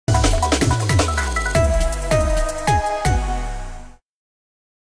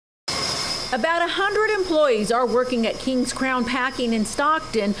About 100 employees are working at King's Crown Packing in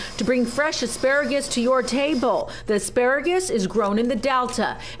Stockton to bring fresh asparagus to your table. The asparagus is grown in the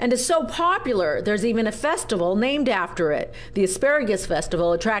Delta and is so popular there's even a festival named after it. The Asparagus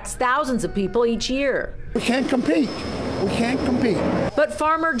Festival attracts thousands of people each year. We can't compete. We can't compete. But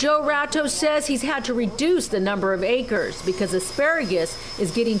farmer Joe Ratto says he's had to reduce the number of acres because asparagus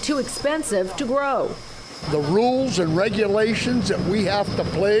is getting too expensive to grow. The rules and regulations that we have to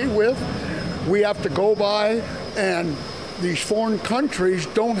play with, we have to go by, and these foreign countries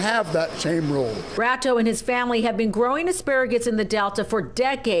don't have that same rule. Ratto and his family have been growing asparagus in the Delta for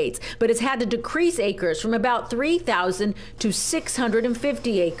decades, but has had to decrease acres from about 3,000 to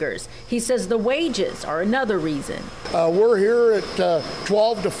 650 acres. He says the wages are another reason. We're here at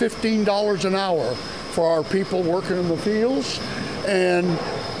 $12 to $15 an hour for our people working in the fields, and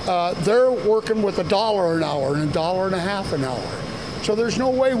they're working with $1 an hour and $1.50 an hour. So there's no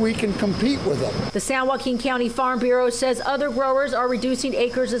way we can compete with them. The San Joaquin County Farm Bureau says other growers are reducing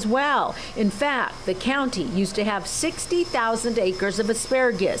acres as well. In fact, the county used to have 60,000 acres of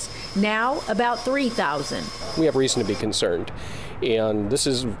asparagus, now about 3,000. We have reason to be concerned. And this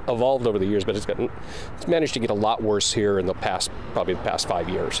has evolved over the years, but it's managed to get a lot worse here in probably the past 5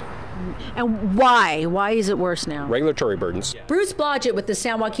 years. And why? Why is it worse now? Regulatory burdens. Bruce Blodgett with the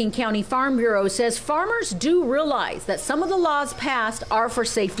San Joaquin County Farm Bureau says farmers do realize that some of the laws passed are for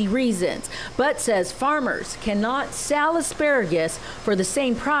safety reasons, but says farmers cannot sell asparagus for the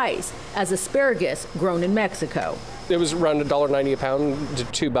same price as asparagus grown in Mexico. It was around $1.90 a pound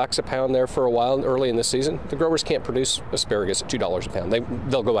to $2 a pound there for a while early in the season. The growers can't produce asparagus at $2 a pound.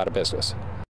 They'll go out of business.